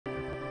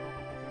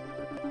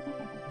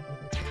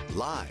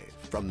Live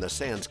from the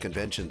Sands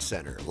Convention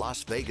Center,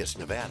 Las Vegas,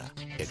 Nevada,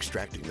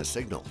 extracting the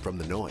signal from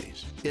the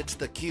noise. It's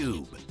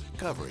theCUBE,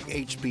 covering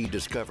HP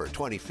Discover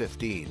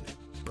 2015.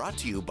 Brought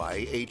to you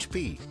by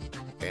HP.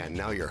 And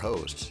now your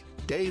hosts,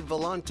 Dave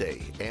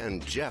Vellante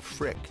and Jeff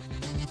Frick.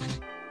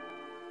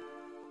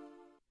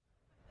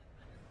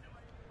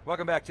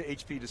 Welcome back to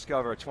HP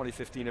Discover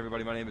 2015,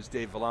 everybody. My name is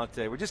Dave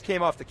Vellante. We just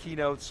came off the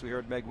keynotes. We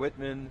heard Meg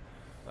Whitman.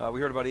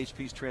 We heard about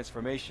HP's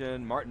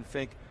transformation. Martin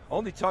Fink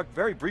only talked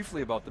very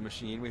briefly about the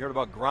machine. We heard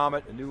about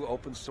Grommet, a new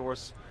open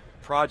source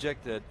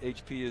project that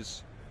HP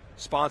is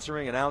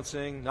sponsoring,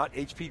 announcing. Not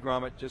HP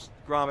Grommet, just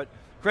Grommet.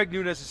 Craig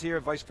Nunes is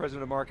here, Vice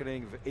President of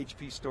Marketing of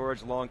HP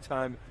Storage,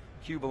 longtime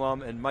CUBE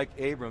alum, and Mike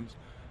Abrams.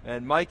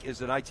 And Mike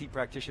is an IT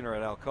practitioner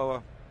at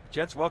Alcoa.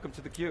 Gents, welcome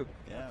to theCUBE.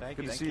 Yeah, thank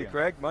you. Good to see you,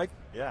 Craig. Mike?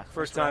 Yeah.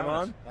 First time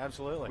on?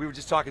 Absolutely. We were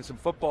just talking some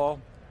football.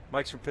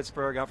 Mike's from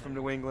Pittsburgh, I'm from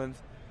New England.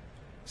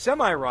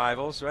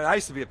 Semi-rivals, right? I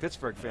used to be a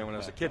Pittsburgh fan when I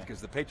was a kid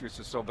because the Patriots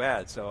were so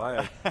bad, so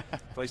I had a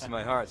place in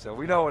my heart. So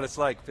we know what it's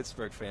like,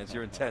 Pittsburgh fans.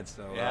 You're intense.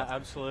 So, yeah,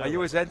 absolutely. Are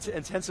you as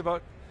intense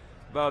about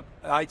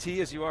IT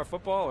as you are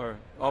football, or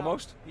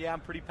almost? Yeah, I'm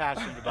pretty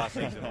passionate about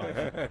things in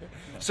life.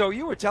 So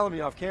you were telling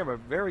me off camera,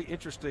 very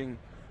interesting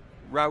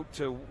route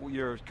to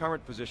your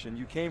current position.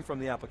 You came from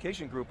the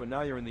application group and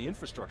now you're in the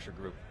infrastructure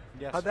group.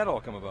 Yes. How'd that all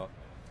come about?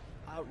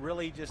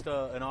 Really just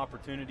an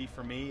opportunity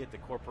for me at the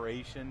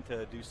corporation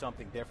to do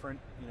something different.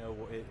 You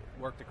know, it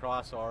worked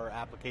across our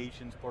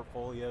applications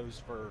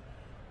portfolios for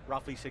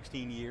roughly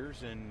 16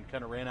 years and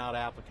kind of ran out of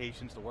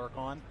applications to work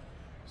on.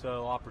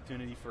 So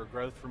opportunity for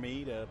growth for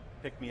me to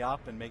pick me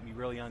up and make me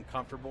really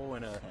uncomfortable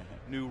in a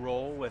new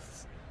role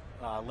with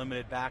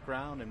limited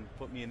background and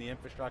put me in the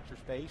infrastructure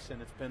space,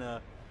 and it's been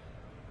a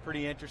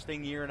pretty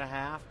interesting year and a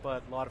half,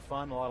 but a lot of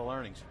fun, a lot of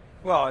learnings.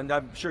 Well, and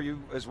I'm sure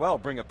you as well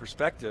bring a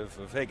perspective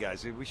of, hey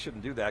guys, we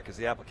shouldn't do that because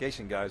the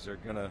application guys are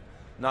going to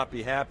not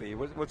be happy.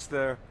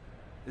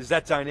 Does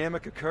that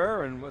dynamic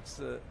occur, and what's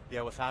the?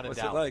 Yeah, without a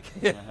doubt. What's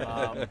it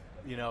like?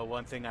 You know,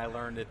 one thing I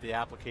learned at the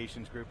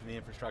applications group and the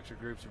infrastructure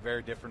groups are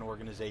very different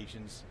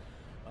organizations.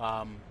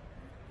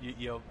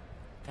 You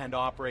tend to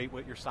operate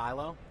with your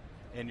silo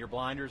and your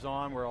blinders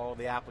on, where all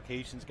the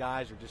applications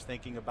guys are just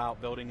thinking about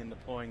building and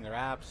deploying their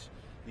apps.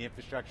 The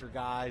infrastructure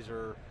guys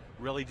are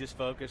really just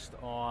focused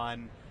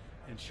on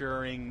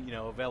ensuring, you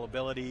know,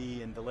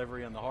 availability and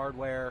delivery on the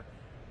hardware,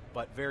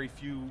 but very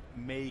few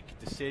make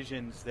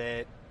decisions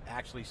that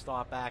actually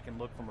stop back and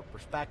look from a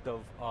perspective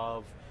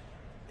of,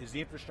 is the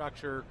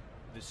infrastructure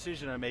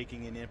decision I'm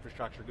making in the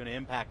infrastructure going to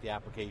impact the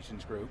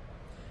applications group?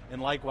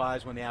 And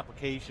likewise, when the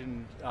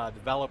application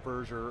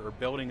developers are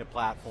building a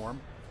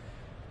platform,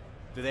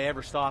 do they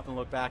ever stop and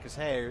look back and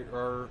say, hey,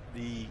 are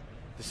the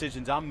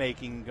decisions I'm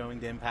making going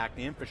to impact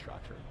the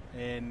infrastructure?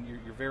 And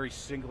you're very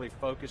singly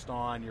focused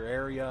on your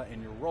area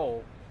and your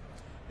role,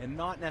 and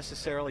not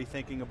necessarily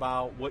thinking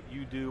about what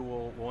you do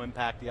will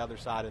impact the other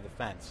side of the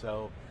fence.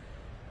 So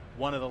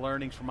one of the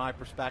learnings from my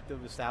perspective,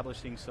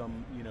 establishing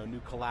some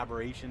new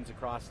collaborations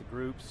across the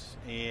groups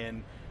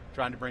and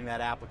trying to bring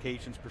that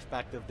applications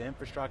perspective to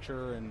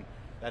infrastructure and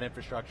that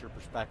infrastructure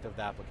perspective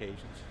to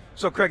applications.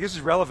 So Craig, this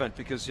is relevant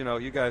because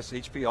you guys,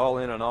 HP, all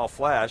in on all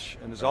flash,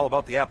 and it's all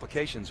about the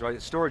applications, right?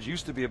 Storage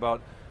used to be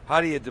about how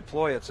do you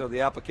deploy it so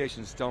the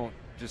applications don't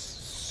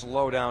just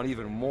slow down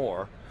even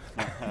more.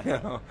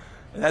 And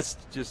that's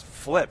just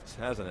flipped,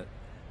 hasn't it?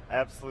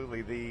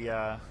 Absolutely.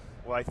 Well,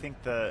 I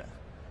think the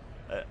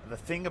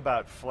thing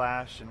about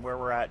flash and where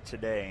we're at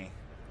today,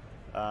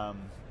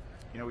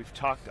 we've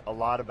talked a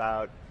lot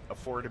about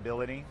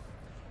affordability.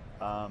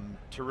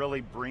 To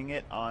really bring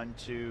it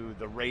onto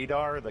the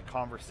radar, the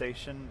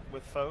conversation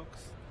with folks.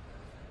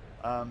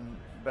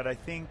 But I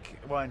think,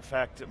 well, in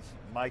fact,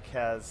 Mike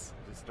has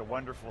just a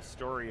wonderful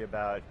story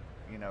about,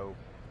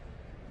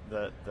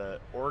 the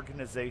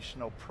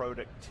organizational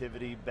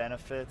productivity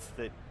benefits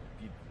that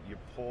you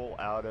pull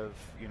out of,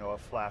 a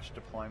flash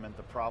deployment,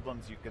 the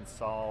problems you can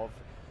solve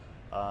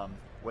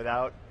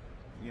without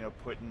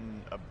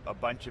putting a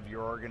bunch of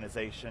your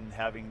organization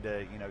having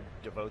to,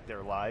 devote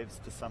their lives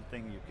to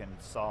something you can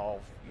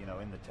solve,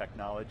 in the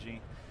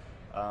technology.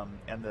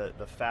 And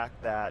the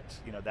fact that,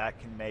 that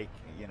can make,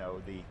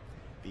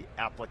 the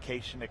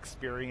application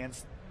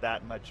experience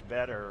that much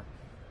better,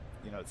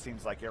 it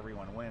seems like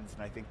everyone wins.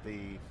 And I think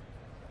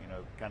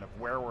kind of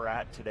where we're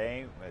at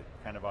today,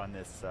 kind of on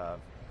this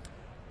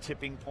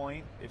tipping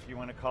point, if you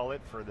want to call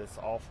it, for this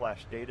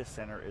all-flash data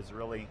center is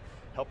really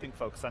helping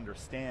folks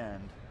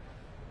understand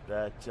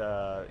that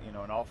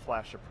an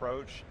all-flash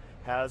approach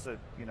has a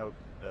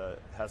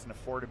has an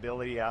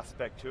affordability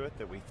aspect to it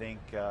that we think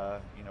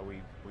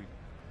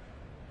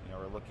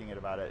we're looking at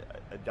about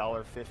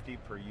 $1.50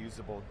 per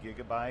usable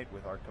gigabyte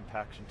with our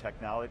compaction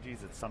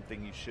technologies. It's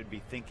something you should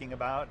be thinking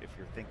about if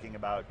you're thinking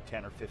about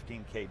 10 or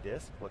 15K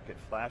disk. Look at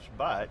flash,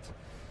 but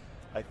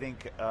I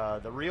think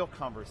the real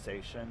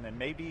conversation, and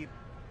maybe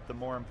the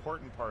more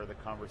important part of the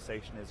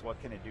conversation, is what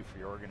can it do for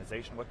your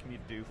organization? What can you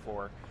do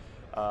for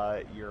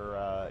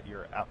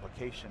your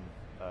application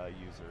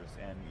users,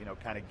 and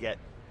kind of get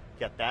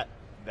that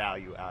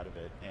value out of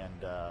it.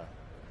 And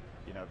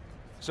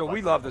So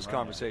we love this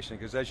conversation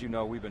because, as you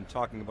know, we've been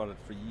talking about it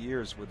for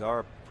years with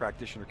our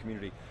practitioner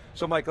community.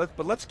 So Mike,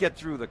 let's get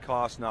through the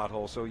cost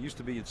knothole. So it used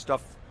to be you'd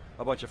stuff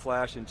a bunch of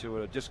flash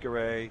into a disk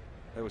array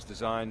that was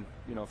designed,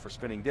 for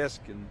spinning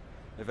disk, and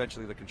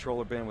eventually the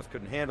controller bandwidth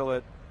couldn't handle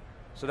it.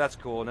 So that's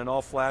cool, and then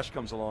all flash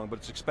comes along, but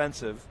it's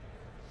expensive,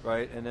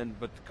 right?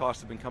 But the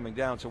costs have been coming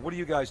down. So what are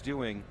you guys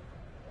doing?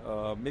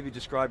 Maybe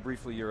describe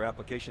briefly your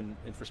application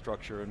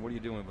infrastructure and what are you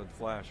doing with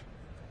flash?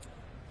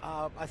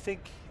 I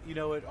think,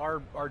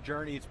 our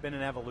journey, it's been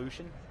an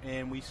evolution,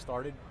 and we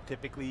started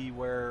typically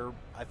where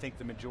I think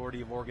the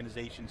majority of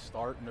organizations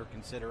start in their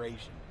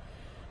consideration.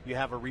 You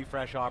have a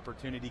refresh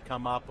opportunity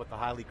come up with a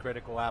highly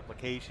critical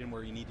application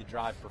where you need to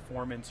drive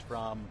performance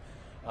from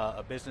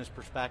a business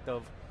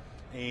perspective,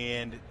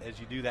 and as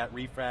you do that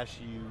refresh,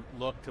 you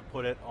look to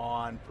put it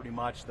on pretty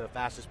much the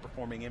fastest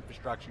performing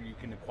infrastructure you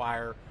can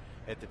acquire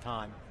at the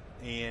time.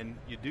 And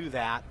you do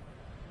that,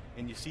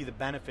 and you see the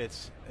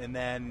benefits, and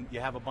then you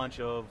have a bunch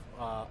of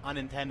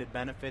unintended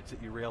benefits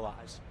that you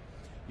realize.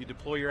 You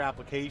deploy your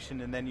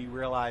application, and then you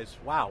realize,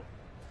 wow,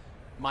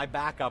 my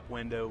backup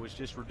window was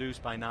just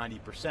reduced by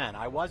 90%.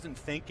 I wasn't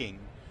thinking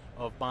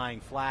of buying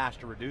flash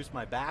to reduce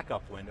my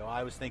backup window.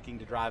 I was thinking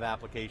to drive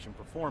application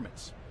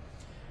performance.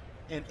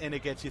 And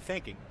it gets you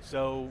thinking.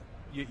 So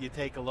you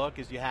take a look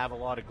as you have a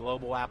lot of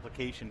global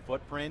application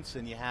footprints,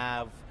 and you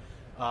have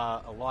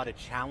a lot of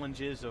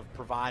challenges of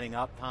providing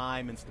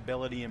uptime and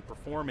stability and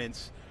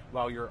performance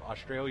while your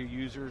Australia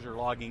users are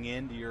logging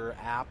into your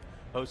app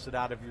hosted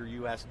out of your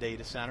US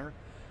data center,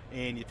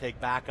 and you take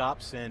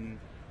backups and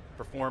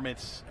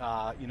performance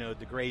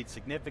degrades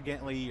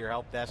significantly, your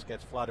help desk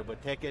gets flooded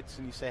with tickets,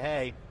 and you say,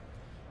 hey,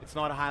 it's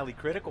not a highly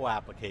critical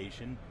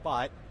application,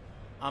 but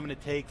I'm going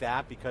to take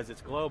that because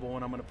it's global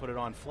and I'm going to put it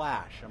on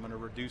flash. I'm going to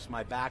reduce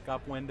my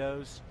backup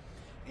windows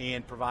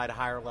and provide a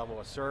higher level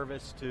of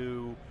service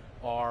to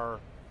our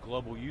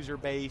global user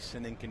base,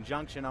 and in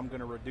conjunction I'm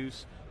going to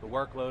reduce the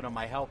workload on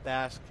my help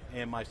desk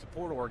and my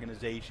support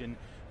organization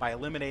by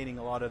eliminating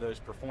a lot of those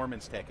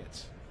performance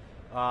tickets.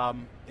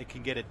 It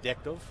can get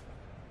addictive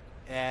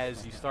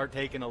as you start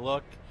taking a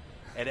look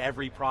at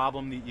every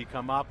problem that you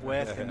come up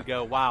with and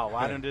go, wow,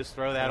 why don't just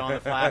throw that on the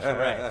flash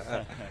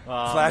array?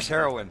 Flash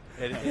heroin.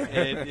 In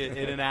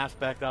an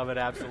aspect of it,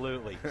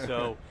 absolutely.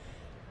 So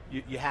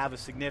you have a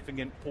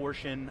significant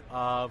portion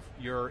of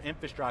your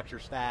infrastructure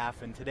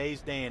staff in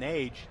today's day and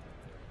age.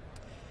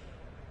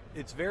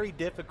 It's very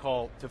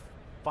difficult to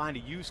find a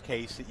use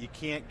case that you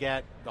can't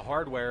get the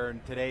hardware in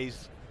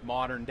today's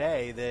modern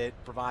day that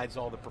provides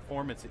all the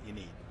performance that you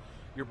need.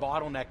 Your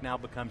bottleneck now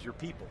becomes your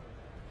people.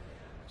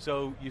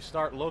 So you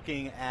start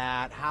looking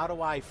at how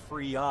do I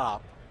free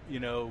up,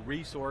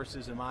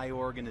 resources in my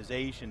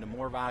organization to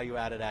more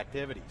value-added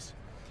activities.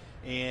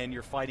 And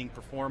you're fighting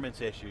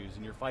performance issues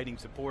and you're fighting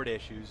support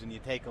issues, and you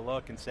take a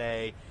look and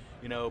say,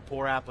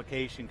 poor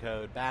application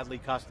code, badly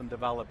custom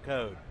developed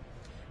code.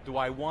 Do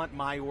I want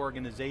my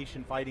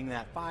organization fighting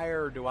that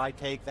fire, or do I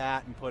take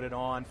that and put it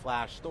on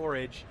flash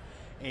storage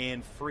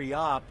and free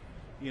up,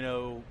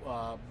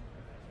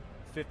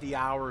 50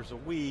 hours a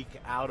week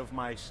out of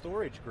my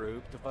storage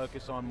group to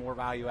focus on more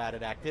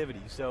value-added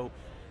activities? So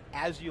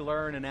as you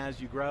learn and as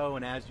you grow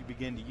and as you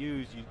begin to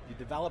use, you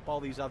develop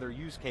all these other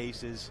use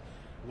cases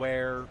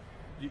where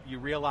you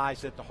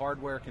realize that the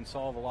hardware can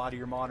solve a lot of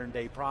your modern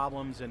day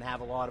problems and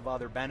have a lot of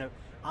other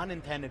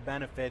unintended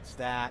benefits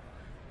that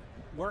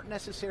weren't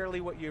necessarily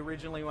what you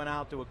originally went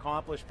out to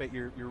accomplish, but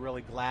you're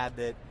really glad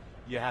that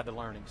you had the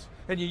learnings.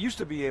 And you used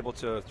to be able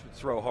to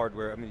throw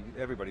hardware,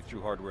 everybody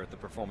threw hardware at the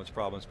performance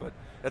problems, but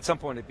at some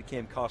point it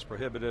became cost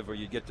prohibitive or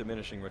you get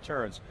diminishing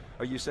returns.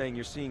 Are you saying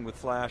you're seeing with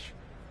flash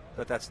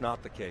that that's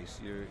not the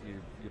case?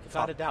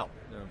 Without a doubt.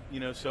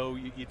 Yeah. So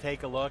you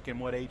take a look at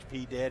what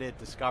HP did at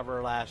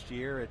Discover last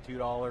year at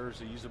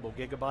 $2 a usable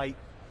gigabyte,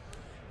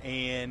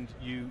 and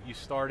you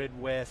started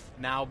with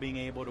now being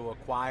able to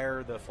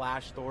acquire the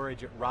flash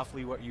storage at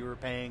roughly what you were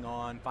paying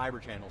on fiber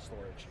channel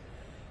storage.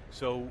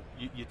 So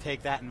you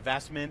take that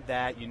investment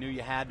that you knew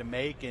you had to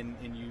make and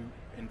you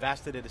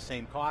invested at the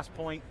same cost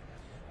point,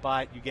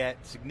 but you get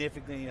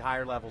significantly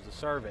higher levels of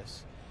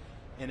service.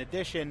 In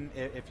addition,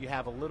 if you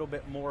have a little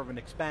bit more of an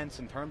expense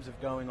in terms of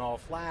going all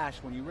flash,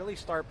 when you really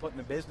start putting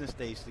the business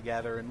days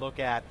together and look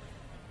at,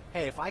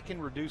 hey, if I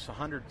can reduce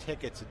 100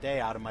 tickets a day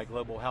out of my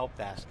global help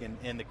desk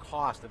and the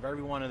cost of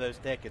every one of those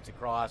tickets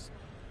across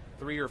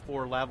 3 or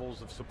 4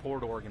 levels of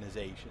support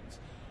organizations,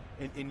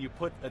 and you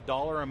put a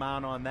dollar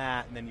amount on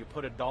that, and then you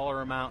put a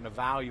dollar amount of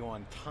value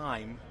on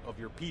time of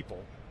your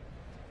people,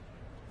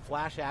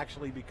 flash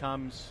actually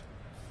becomes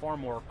far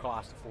more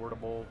cost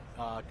affordable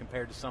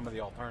compared to some of the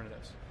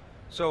alternatives.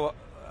 So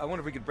I wonder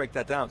if we could break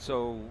that down.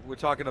 So we're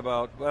talking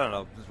about, I don't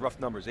know, just rough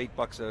numbers,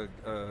 $8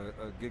 a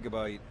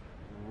gigabyte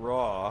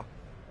raw,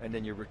 and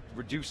then you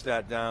reduce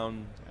that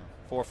down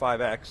 4 or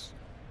 5x.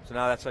 So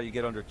now that's how you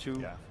get under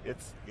 2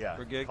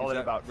 per gig. Call it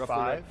about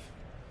 5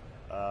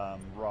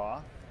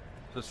 raw.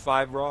 So it's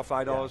 5 raw,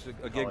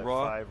 $5 a gig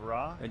raw. 5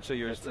 raw. And so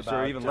you're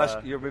even less.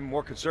 You're being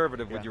more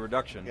conservative with your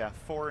reduction. Yeah,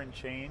 4 and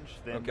change.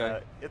 Then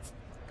it's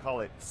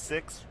call it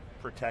 6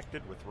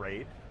 protected with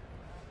RAID.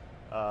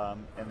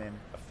 and then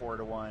a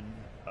 4-to-1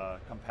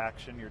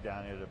 compaction, you're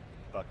down at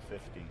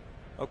 $1.50.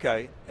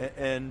 Okay,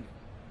 and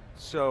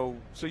so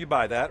you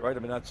buy that, right? I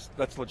mean,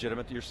 that's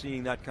legitimate. You're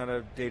seeing that kind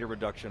of data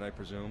reduction, I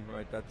presume,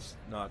 right? That's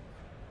not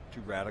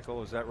too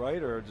radical, is that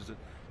right? Or does it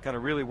kind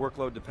of really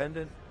workload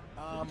dependent?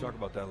 Can you talk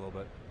about that a little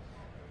bit?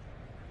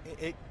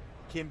 It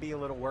can be a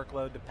little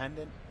workload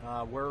dependent.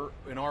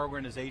 In our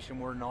organization,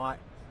 we're not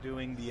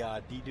doing the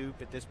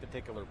dedupe at this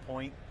particular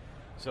point.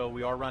 So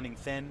we are running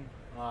thin,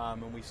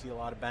 and we see a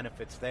lot of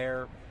benefits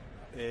there.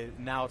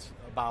 Now it's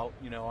about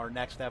our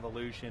next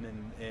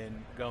evolution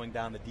and going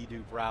down the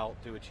dedupe route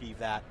to achieve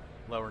that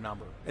lower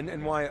number.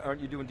 And why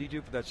aren't you doing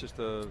dedupe? That's just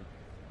a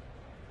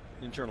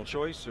internal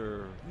choice,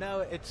 or?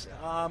 No, it's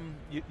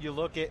you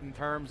look at in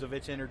terms of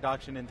its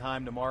introduction and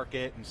time to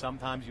market, and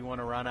sometimes you want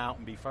to run out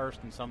and be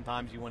first, and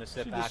sometimes you want to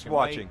sit back just and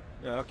watching.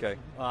 wait. Yeah, okay.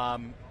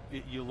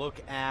 You look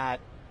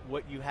at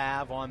what you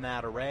have on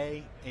that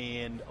array,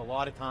 and a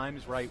lot of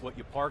times, right, what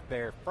you park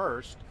there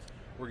first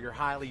were your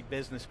highly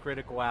business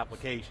critical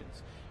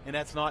applications. And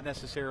that's not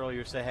necessarily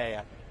you say,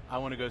 hey, I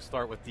want to go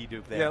start with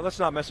dedupe there. Yeah, let's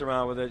not mess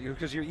around with it,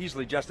 because you're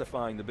easily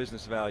justifying the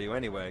business value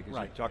anyway, because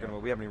right. you're talking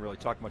about, we haven't even really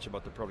talked much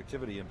about the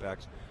productivity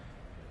impacts.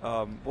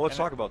 Well, let's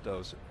talk about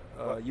those.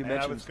 You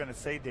mentioned. I was going to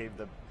say, Dave,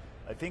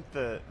 I think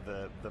the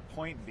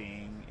point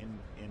being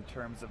in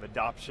terms of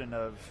adoption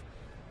of,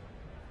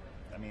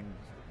 I mean,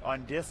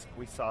 on disk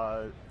we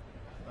saw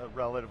a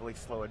relatively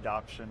slow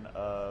adoption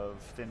of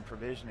thin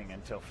provisioning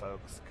until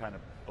folks kind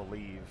of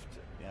believed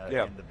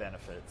in the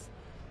benefits.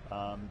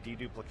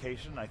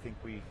 Deduplication, I think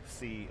we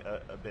see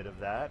a bit of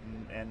that,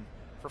 and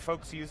for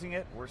folks using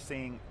it, we're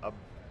seeing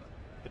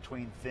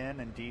between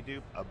thin and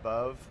dedupe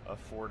above a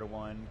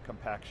 4-to-1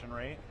 compaction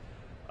rate.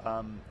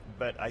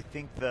 But I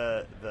think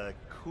the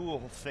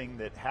cool thing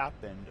that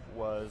happened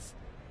was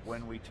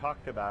when we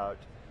talked about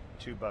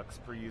 $2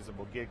 per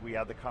usable gig, we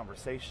had the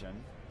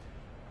conversation,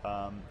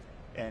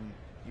 and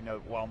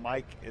while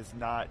Mike is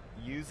not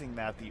using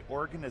that, the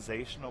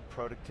organizational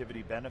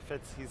productivity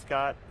benefits he's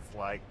got, it's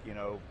like,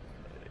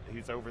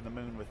 he's over the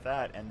moon with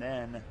that. And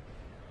then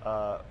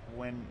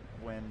when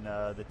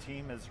the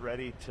team is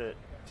ready to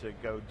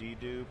go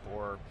dedupe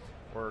or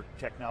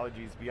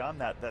technologies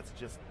beyond that, that's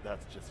just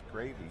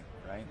gravy,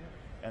 right?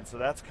 And so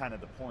that's kind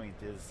of the point,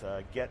 is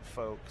get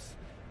folks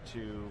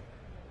to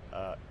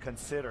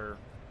consider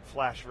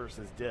flash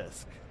versus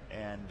disk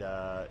and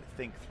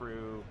think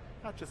through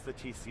not just the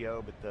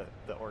TCO, but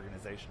the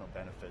organizational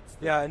benefits.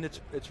 Yeah, and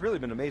it's really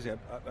been amazing.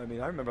 I mean,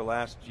 I remember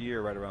last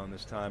year, right around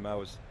this time, I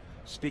was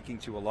speaking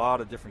to a lot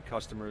of different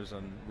customers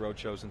on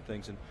roadshows and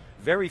things, and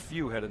very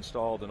few had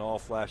installed an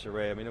all-flash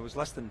array. I mean, it was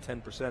less than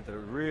 10% that were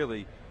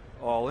really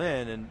all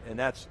in, and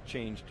that's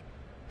changed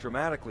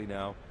dramatically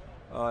now.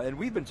 And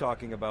we've been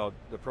talking about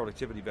the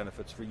productivity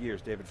benefits for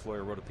years. David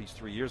Floyer wrote a piece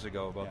 3 years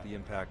ago about the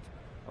impact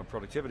on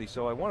productivity.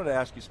 So I wanted to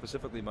ask you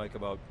specifically, Mike,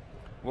 about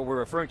what we're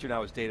referring to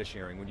now as data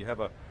sharing. When you have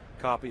a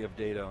copy of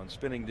data on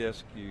spinning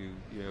disk,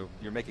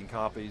 you're making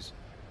copies,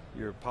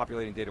 you're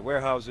populating data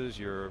warehouses,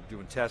 you're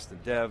doing test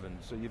and dev, and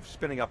so you're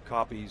spinning up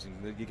copies,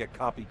 and you get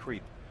copy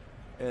creep.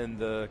 And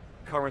the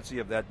currency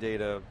of that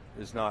data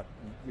is not,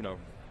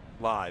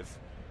 live,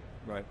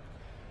 right?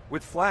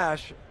 With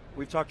Flash,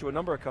 we've talked to a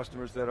number of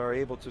customers that are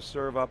able to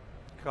serve up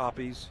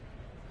copies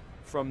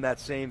from that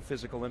same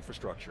physical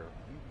infrastructure,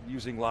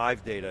 using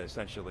live data,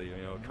 essentially,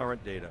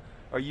 current data.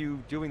 Are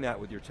you doing that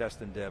with your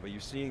test and dev? Are you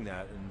seeing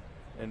that,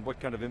 and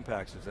what kind of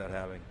impacts is that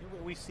having?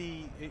 We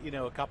see,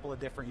 a couple of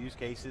different use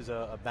cases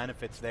of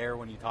benefits there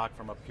when you talk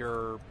from a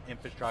pure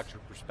infrastructure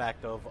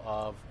perspective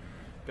of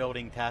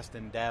building test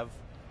and dev.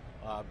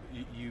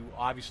 You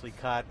obviously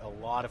cut a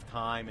lot of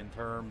time in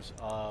terms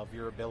of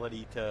your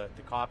ability to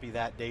copy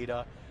that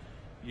data.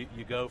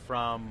 You go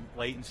from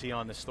latency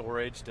on the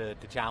storage to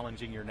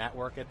challenging your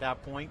network at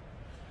that point.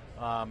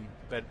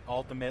 But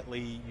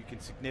ultimately, you can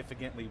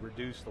significantly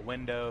reduce the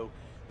window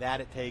that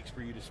it takes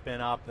for you to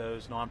spin up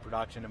those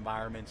non-production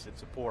environments that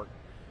support.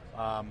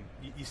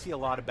 You see a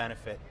lot of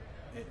benefit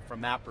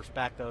from that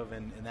perspective,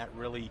 and that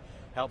really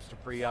helps to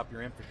free up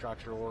your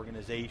infrastructure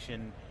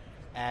organization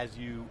as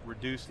you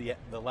reduce the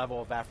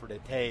level of effort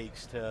it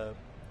takes to,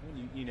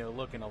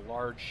 look in a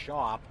large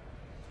shop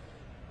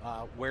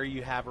where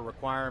you have a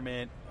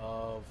requirement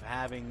of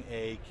having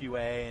a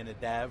QA and a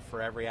dev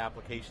for every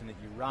application that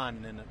you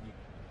run, and you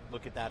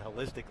look at that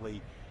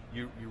holistically,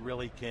 you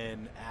really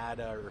can add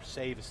or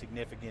save a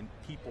significant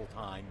people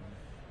time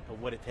of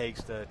what it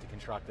takes to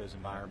construct those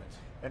environments.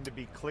 And to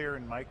be clear,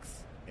 in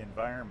Mike's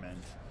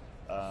environment,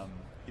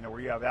 where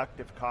you have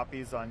active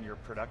copies on your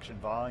production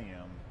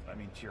volume, I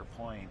mean, to your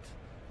point,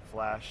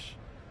 Flash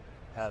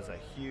has a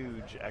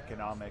huge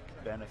economic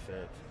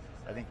benefit.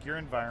 I think your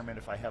environment,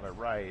 if I have it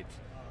right,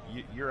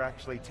 you're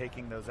actually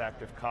taking those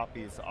active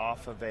copies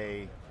off of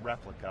a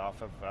replica,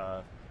 off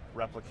of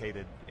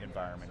replicated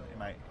environment.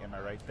 Am I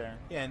right there?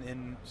 Yeah, and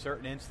in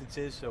certain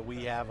instances, so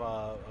we have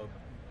a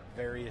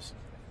various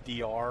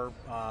DR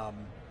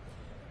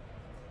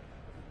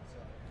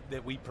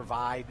that we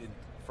provide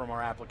from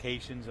our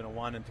applications in a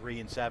 1 and 3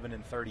 and 7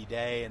 and 30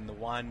 day, and the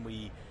one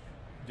we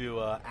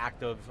do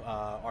active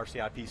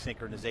RCIP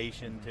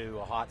synchronization to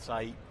a hot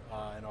site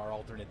in our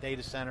alternate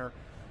data center,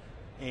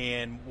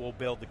 and we'll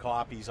build the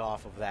copies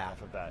off of that.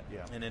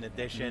 Yeah. And in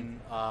addition,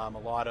 a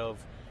lot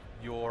of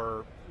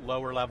your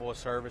lower level of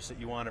service that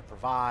you want to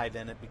provide,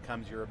 then it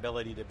becomes your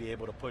ability to be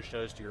able to push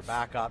those to your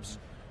backups,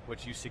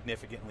 which you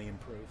significantly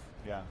improve.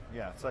 Yeah,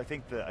 yeah. So I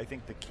think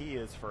the key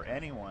is for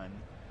anyone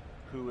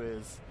who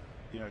is,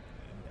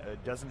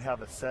 doesn't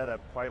have a setup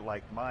quite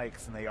like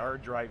Mike's, and they are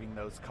driving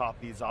those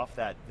copies off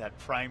that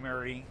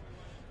primary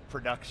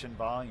production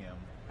volume.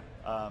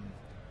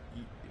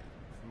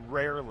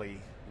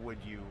 Rarely would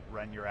you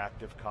run your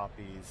active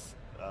copies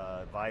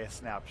via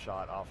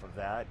snapshot off of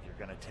that.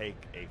 You're going to take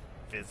a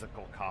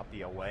physical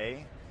copy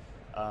away.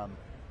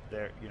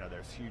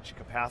 There's huge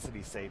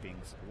capacity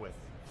savings with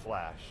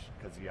flash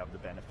because you have the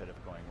benefit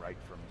of going right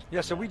from.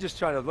 Yeah, so we just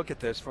try to look at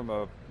this from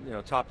a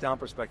top-down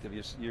perspective.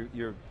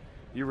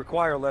 You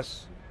require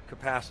less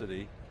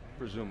capacity,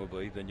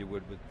 presumably, than you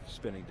would with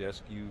spinning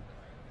disk. You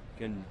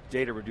can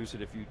data reduce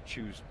it if you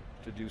choose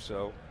to do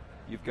so.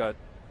 You've got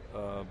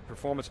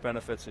performance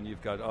benefits, and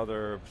you've got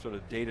other sort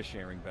of data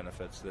sharing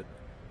benefits that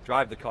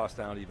drive the cost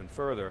down even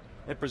further.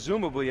 And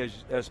presumably,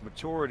 as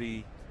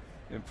maturity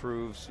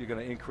improves, you're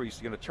going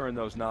to turn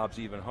those knobs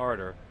even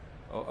harder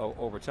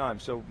over time.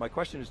 So my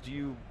question is, do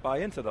you buy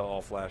into the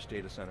all-flash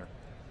data center?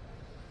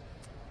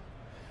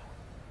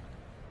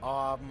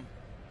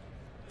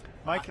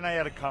 Mike and I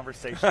had a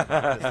conversation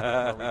about this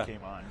before we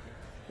came on.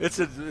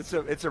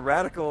 It's a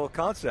radical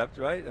concept,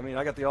 right? I mean,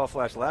 I got the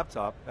all-flash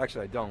laptop.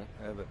 Actually, I don't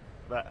have it.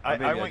 But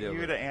I want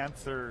you to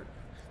answer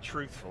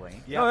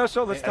truthfully. Yeah. No,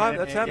 so let's have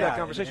that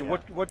conversation.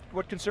 Yeah.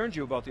 What concerns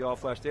you about the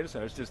all-flash data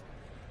center? It's just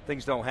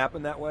things don't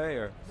happen that way,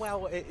 or?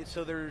 Well,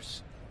 so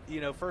there's,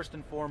 first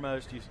and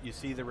foremost, you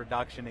see the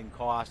reduction in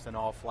cost in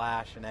all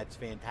flash, and that's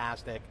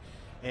fantastic.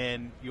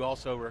 And you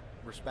also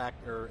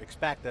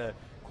expect a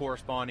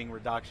corresponding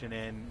reduction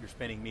in your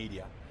spinning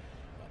media.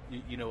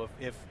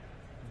 If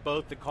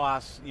both the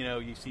costs,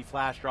 you see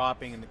flash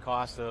dropping and the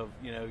cost of,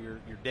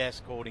 your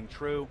disk holding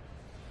true,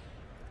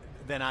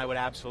 then I would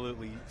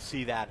absolutely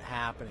see that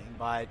happening.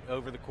 But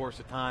over the course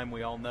of time,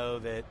 we all know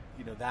that,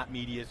 that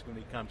media is going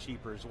to become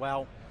cheaper as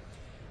well.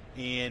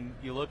 And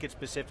you look at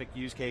specific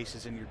use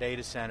cases in your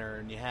data center,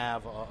 and you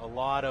have a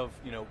lot of,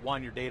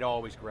 one, your data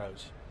always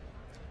grows.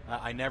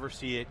 I never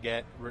see it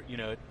get,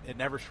 it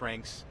never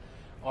shrinks.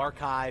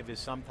 Archive is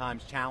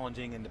sometimes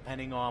challenging, and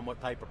depending on what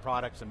type of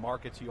products and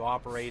markets you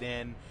operate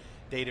in,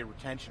 data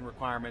retention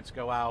requirements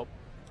go out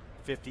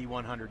 50,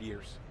 100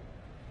 years.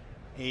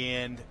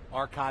 And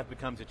archive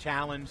becomes a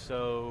challenge,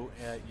 so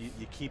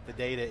you keep the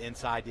data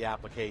inside the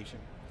application.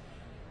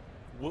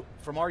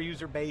 From our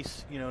user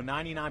base,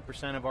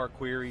 99% of our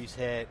queries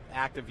hit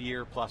active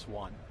year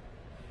 +1.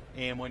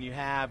 And when you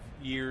have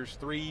years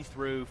 3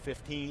 through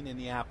 15 in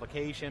the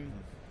application,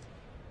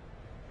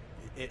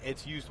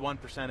 it's used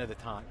 1% of the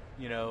time,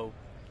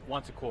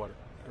 once a quarter,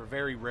 or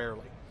very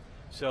rarely.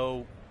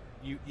 So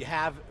you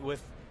have,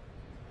 with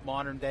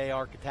modern day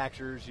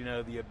architectures,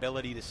 the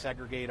ability to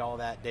segregate all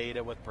that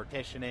data with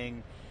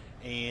partitioning,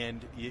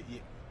 and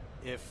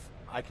if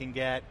I can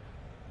get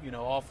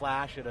all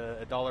flash at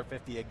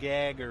 $1.50 a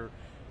gig, or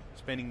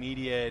spinning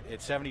media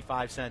at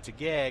 75 cents a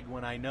gig,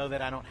 when I know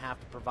that I don't have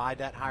to provide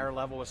that higher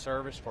level of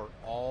service for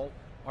all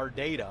our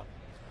data,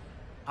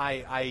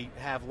 I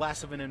have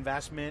less of an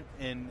investment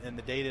in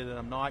the data that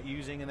I'm not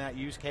using in that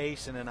use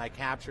case, and then I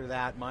capture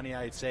that money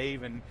I'd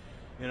save and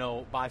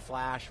buy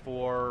flash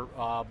for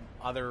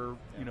other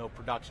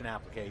production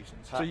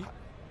applications.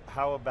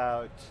 How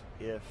about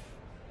if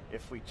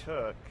we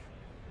took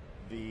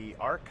the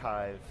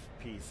archive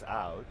piece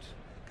out?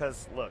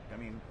 Because look, I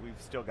mean, we've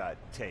still got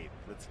tape.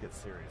 Let's get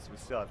serious. We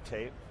still have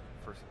tape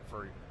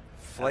for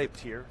Flape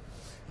tier.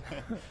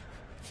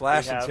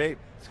 Flash and tape.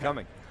 It's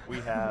coming. We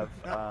have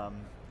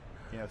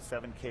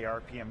 7K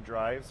RPM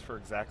drives for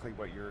exactly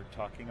what you're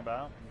talking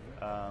about,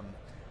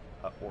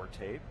 or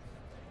tape.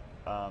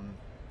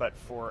 But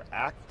for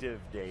active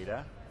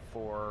data,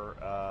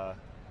 for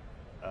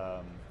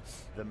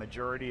the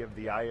majority of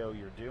the I/O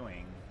you're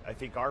doing, I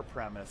think our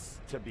premise,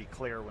 to be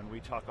clear, when we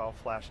talk all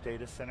flash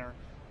data center,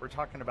 we're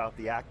talking about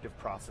the active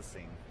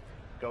processing,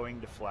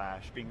 going to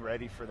flash, being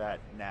ready for that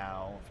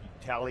now. If you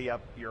tally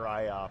up your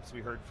IOPS,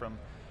 we heard from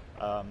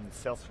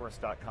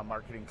Salesforce.com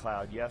Marketing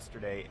Cloud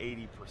yesterday,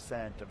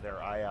 80% of their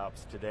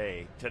IOPS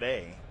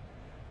today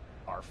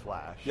are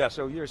flash. Yeah,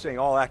 so you're saying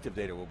all active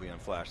data will be on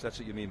flash. That's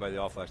what you mean by the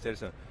all flash data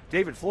center.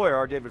 David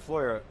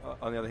Floyer,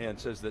 on the other hand,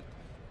 says that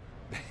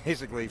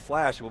basically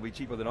flash will be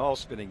cheaper than all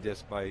spinning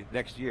disk by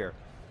next year,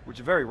 which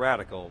is a very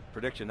radical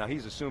prediction. Now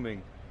he's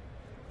assuming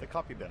the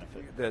copy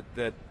benefit,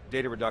 that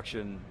data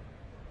reduction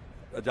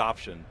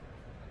adoption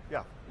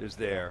is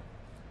there.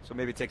 So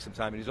maybe it takes some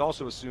time. And he's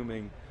also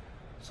assuming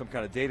some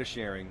kind of data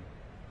sharing,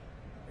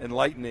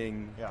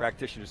 enlightening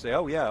practitioners say,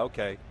 oh yeah,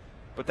 okay.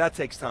 But that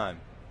takes time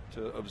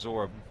to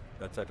absorb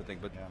that type of thing.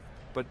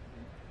 But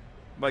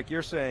Mike,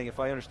 you're saying, if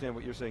I understand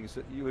what you're saying, is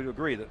that you would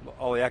agree that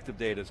all the active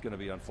data is going to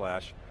be on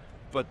flash,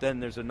 but then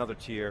there's another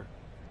tier.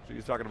 So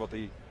you're talking about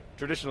the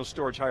traditional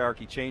storage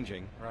hierarchy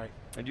changing. Right.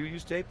 And do you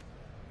use tape?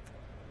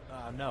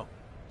 No.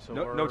 So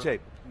No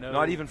tape? No.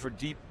 Not even for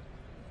deep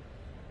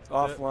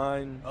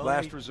offline,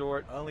 last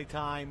resort? Only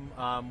time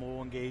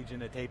we'll engage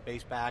in a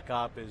tape-based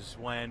backup is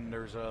when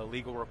there's a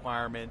legal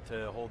requirement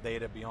to hold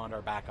data beyond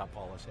our backup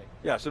policy.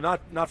 Yeah, so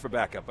not for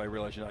backup. I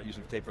realize you're not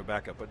using tape for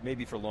backup, but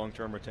maybe for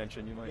long-term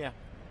retention you might? Yeah.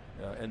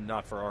 And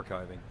not for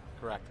archiving.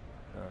 Correct.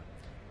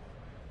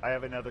 I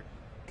have another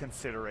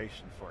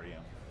consideration for you.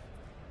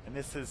 And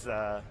this is,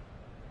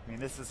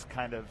 this is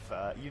kind of,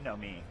 you know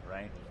me,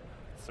 right?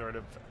 Sort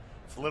of,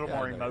 it's a little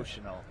more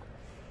emotional.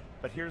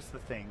 But here's the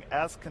thing,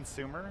 as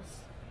consumers,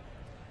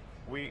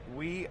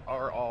 we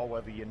are all,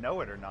 whether you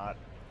know it or not,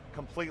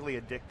 completely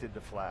addicted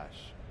to flash.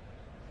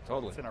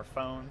 Totally. It's in our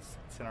phones,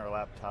 it's in our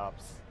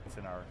laptops, it's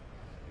in our,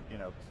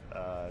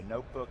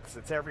 notebooks,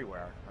 it's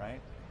everywhere,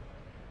 right?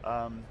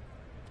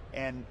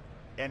 And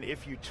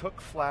if you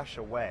took flash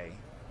away,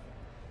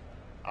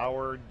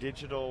 our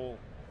digital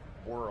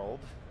world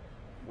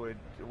would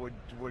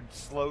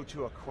slow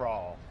to a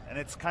crawl. And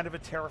it's kind of a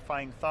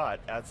terrifying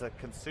thought as a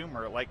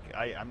consumer. Like,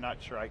 I'm not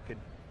sure I could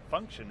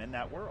function in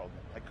that world.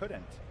 I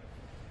couldn't.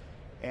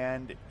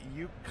 And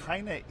you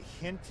kind of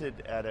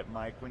hinted at it,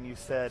 Mike, when you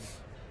said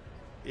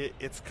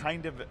it's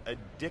kind of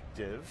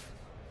addictive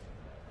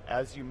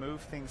as you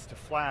move things to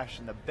flash,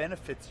 and the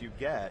benefits you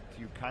get,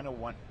 you kind of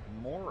want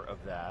more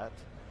of that.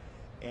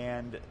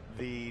 And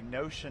the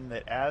notion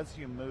that as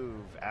you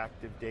move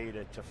active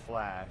data to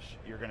flash,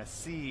 you're going to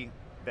see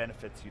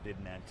benefits you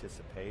didn't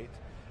anticipate.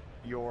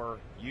 Your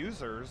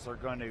users are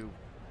going to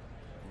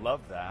love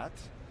that,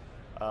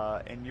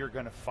 and you're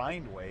going to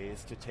find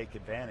ways to take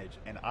advantage.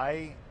 And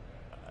I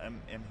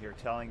am here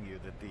telling you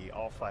that the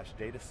all-flash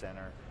data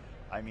center,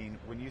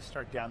 when you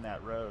start down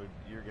that road,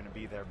 you're going to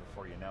be there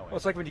before you know it. Well,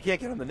 it's like when you can't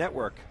get on the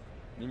network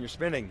and you're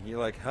spinning, you're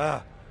like,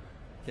 can't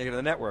get on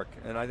the network.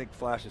 And I think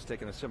flash has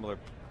taken a similar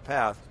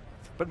path.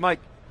 But Mike,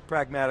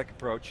 pragmatic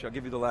approach, I'll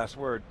give you the last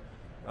word.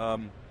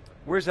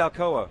 Where's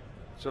Alcoa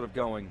sort of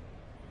going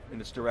in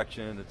its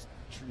direction,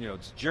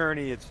 its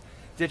journey, its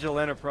digital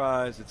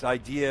enterprise, its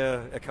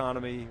idea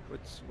economy?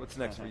 What's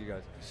next for you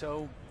guys?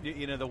 So,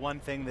 the one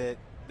thing that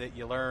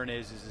you learn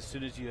is as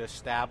soon as you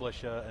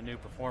establish a new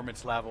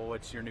performance level,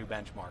 it's your new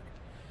benchmark.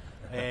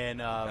 And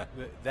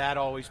that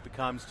always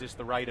becomes just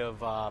the rite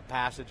of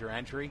passage or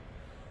entry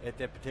at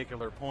that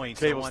particular point.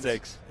 Table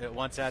stakes.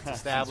 Once that's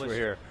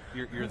established,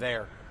 you're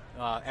there.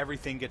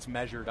 Everything gets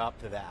measured up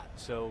to that.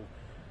 So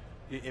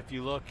if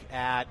you look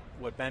at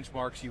what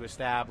benchmarks you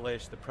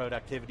establish, the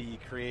productivity you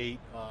create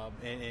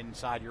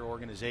inside your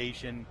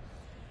organization,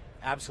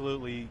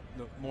 absolutely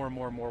more and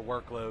more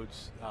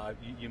workloads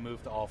you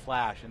move to all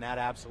flash, and that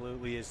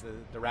absolutely is the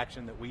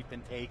direction that we've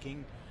been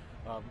taking.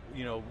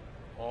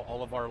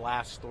 All of our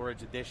last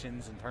storage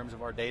additions in terms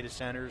of our data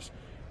centers,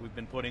 we've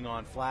been putting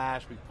on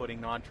flash, we've putting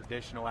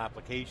non-traditional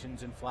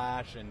applications in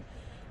flash and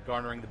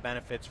garnering the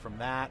benefits from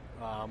that.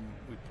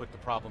 We've put the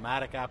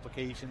problematic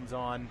applications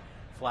on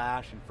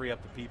flash and free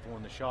up the people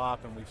in the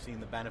shop, and we've seen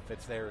the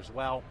benefits there as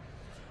well.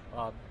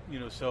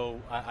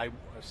 So I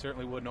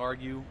certainly wouldn't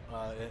argue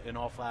an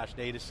all-flash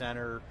data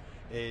center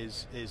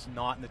is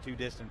not in the too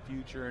distant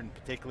future, and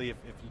particularly if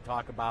you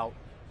talk about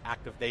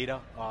active data,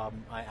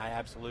 I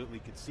absolutely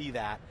could see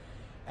that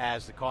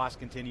as the cost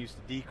continues to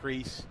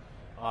decrease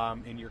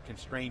and your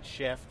constraints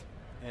shift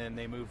and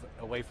they move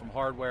away from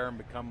hardware and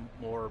become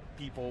more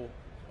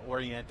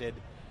people-oriented.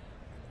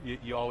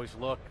 You always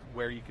look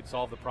where you could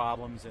solve the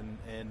problems,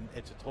 and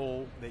it's a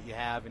tool that you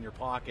have in your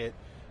pocket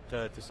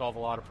to solve a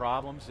lot of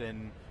problems,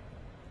 and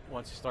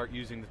once you start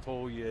using the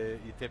tool, you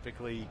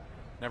typically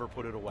never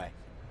put it away.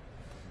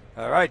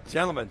 All right,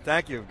 gentlemen,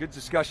 thank you. Good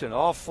discussion.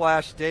 All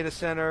flash data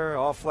center,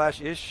 all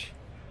flash-ish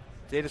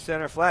data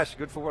center, flash,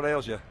 good for what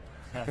ails you.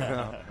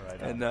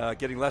 And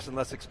getting less and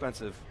less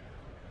expensive.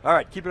 All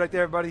right, keep it right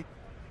there, everybody.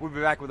 We'll be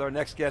back with our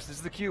next guest.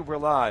 This is theCUBE, we're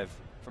live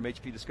from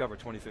HP Discover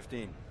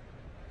 2015.